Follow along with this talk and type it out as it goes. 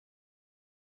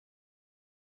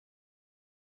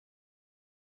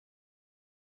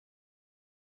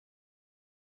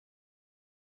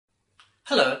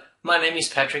Hello, my name is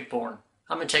Patrick Bourne.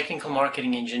 I'm a technical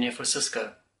marketing engineer for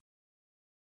Cisco.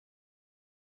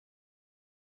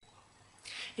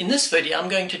 In this video, I'm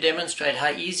going to demonstrate how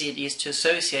easy it is to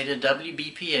associate a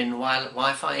WBPN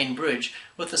Wi-Fi-N bridge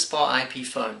with a SPA IP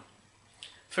phone.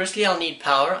 Firstly, I'll need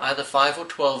power, either 5 or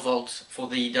 12 volts for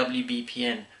the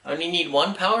WBPN. I only need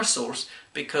one power source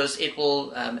because it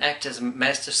will act as a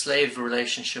master-slave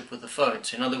relationship with the phone.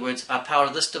 So in other words, I power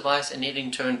this device and it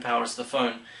in turn powers the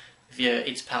phone via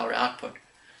its power output.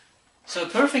 So a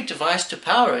perfect device to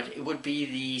power it would be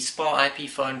the SPA IP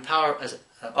phone power as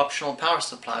optional power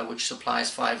supply, which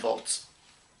supplies 5 volts.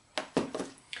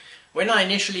 When I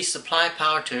initially supply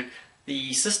power to it,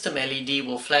 the system LED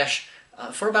will flash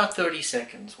for about 30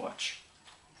 seconds. Watch.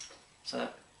 So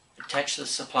attach the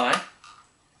supply,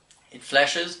 it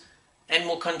flashes and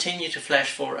will continue to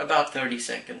flash for about 30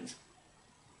 seconds.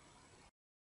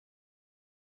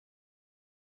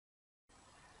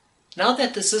 Now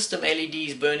that the system LED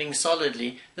is burning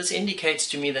solidly, this indicates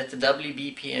to me that the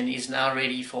WBPN is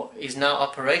now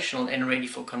operational and ready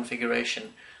for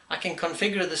configuration. I can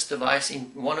configure this device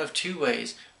in one of two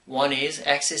ways. One is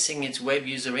accessing its web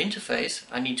user interface.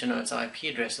 I need to know its IP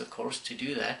address, of course, to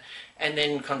do that, and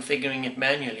then configuring it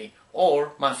manually.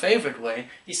 Or, my favorite way,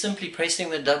 is simply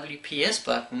pressing the WPS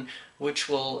button, which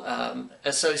will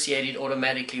associate it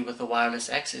automatically with the wireless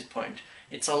access point.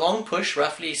 It's a long push,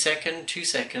 roughly a second, 2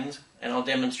 seconds, and I'll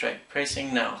demonstrate.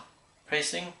 Pressing now.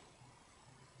 Pressing.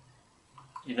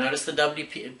 You notice the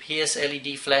WPS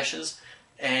LED flashes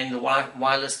and the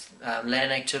wireless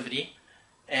LAN activity,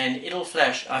 and it'll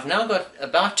flash. I've now got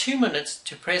about 2 minutes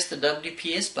to press the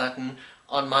WPS button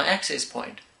on my access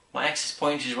point. My access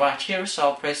point is right here, so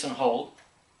I'll press and hold,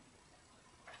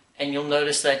 and you'll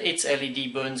notice that its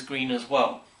LED burns green as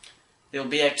well. There'll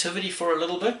be activity for a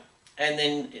little bit, and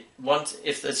then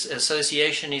if this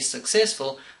association is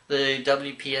successful, the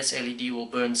WPS LED will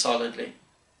burn solidly.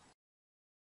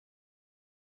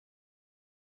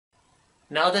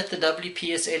 Now that the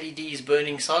WPS LED is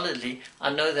burning solidly,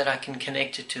 I know that I can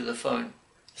connect it to the phone.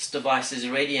 This device is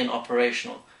ready and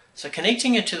operational. So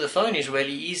connecting it to the phone is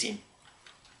really easy.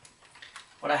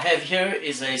 What I have here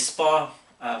is a SPA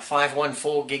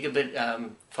 514 gigabit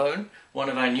phone, one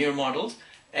of our newer models,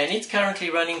 and it's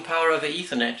currently running power over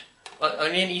Ethernet.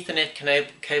 Only an Ethernet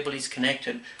cable is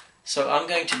connected, so I'm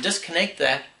going to disconnect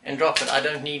that and drop it. I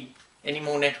don't need any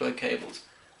more network cables.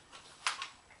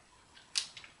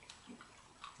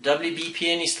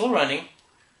 WBPN is still running.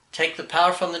 Take the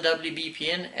power from the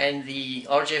WBPN and the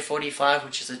RJ45,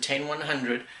 which is a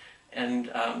 10100,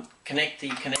 and connect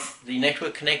the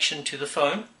network connection to the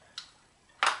phone.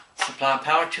 Supply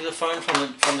power to the phone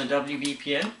from the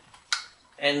WBPN,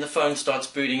 and the phone starts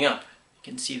booting up.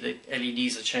 You can see the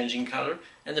LEDs are changing color,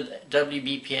 and the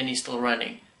WBPN is still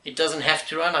running. It doesn't have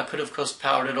to run. I could of course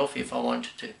power it off if I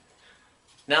wanted to.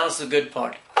 Now's the good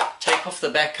part. Take off the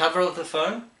back cover of the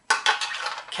phone,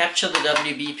 capture the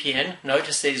WBPN.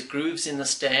 Notice there's grooves in the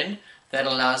stand that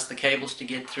allows the cables to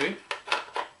get through.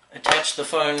 Attach the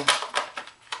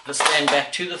stand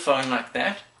back to the phone like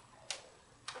that.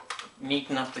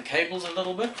 Neaten up the cables a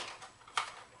little bit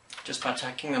just by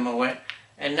tucking them away.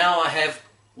 And now I have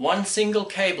one single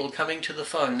cable coming to the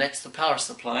phone. That's the power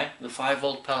supply, the 5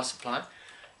 volt power supply,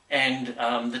 and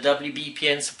the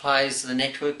WBPN supplies the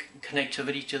network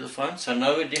connectivity to the phone, so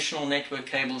no additional network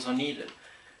cables are needed.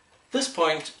 At this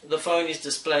point, the phone is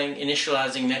displaying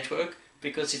initializing network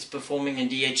because it's performing a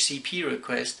DHCP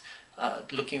request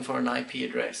looking for an IP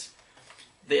address.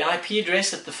 The IP address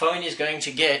that the phone is going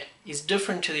to get is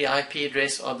different to the IP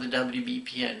address of the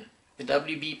WBPN. The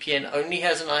WBPN only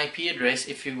has an IP address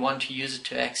if you want to use it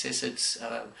to access its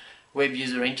web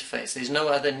user interface. There's no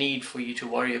other need for you to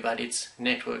worry about its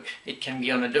network. It can be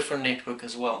on a different network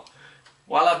as well.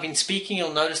 While I've been speaking,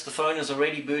 you'll notice the phone is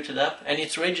already booted up and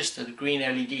it's registered a green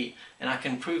LED, and I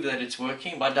can prove that it's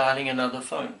working by dialing another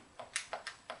phone.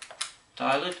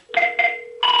 Dial it,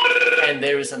 and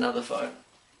there is another phone.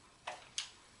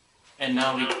 And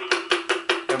now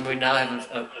we now have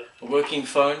a working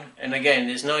phone, and again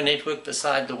there's no network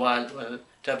beside the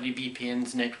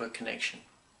WBPN's network connection.